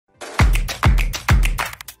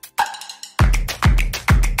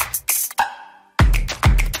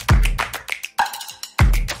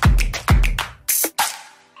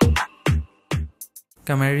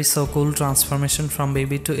Camari so cool transformation from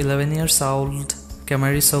baby to 11 years old.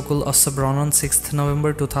 Camari so cool was born on 6th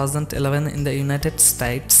November 2011 in the United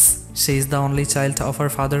States. She is the only child of her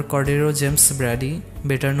father Cordero James Brady,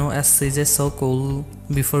 better known as CJ So Cool.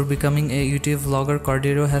 Before becoming a YouTube vlogger,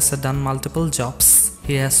 Cordero has done multiple jobs.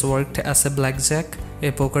 He has worked as a blackjack,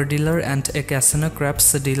 a poker dealer and a casino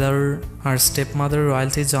craps dealer. Her stepmother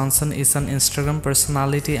Royalty Johnson is an Instagram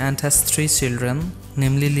personality and has 3 children,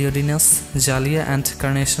 namely Leodinus, Jalia and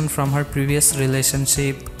Carnation from her previous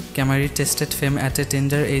relationship. Camari tasted fame at a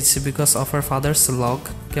tender age because of her father's vlog.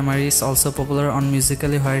 Camari is also popular on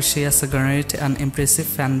Musical.ly where she has garnered an impressive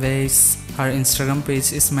fan base. Her Instagram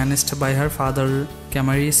page is managed by her father.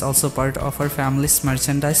 Camari is also part of her family's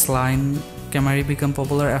merchandise line. Camari became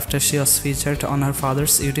popular after she was featured on her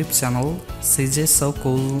father's YouTube channel, CJ So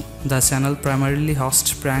Cool. The channel primarily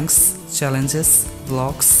hosts pranks, challenges,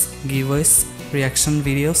 vlogs, giveaways, reaction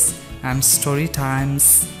videos, and story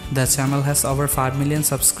times. The channel has over 5 million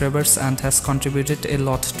subscribers and has contributed a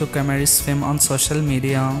lot to Camari's fame on social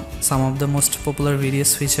media. Some of the most popular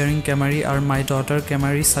videos featuring Camari are My Daughter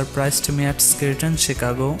Camari Surprised Me at Skeleton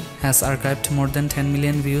Chicago, has archived more than 10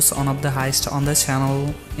 million views, one of the highest on the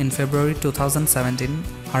channel. In February 2017,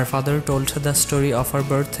 her father told the story of her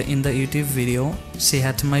birth in the YouTube video, She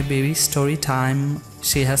Had My Baby Story Time.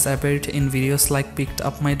 She has appeared in videos like Picked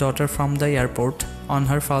Up My Daughter from the Airport on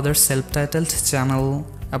her father's self-titled channel.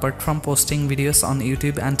 Apart from posting videos on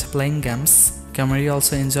YouTube and playing games, Camari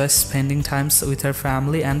also enjoys spending times with her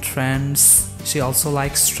family and friends. She also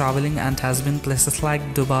likes traveling and has been places like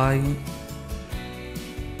Dubai.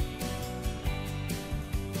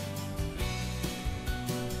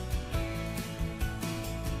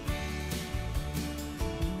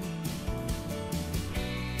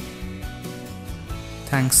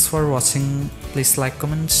 Thanks for watching. Please like,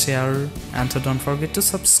 comment, share, and don't forget to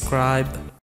subscribe.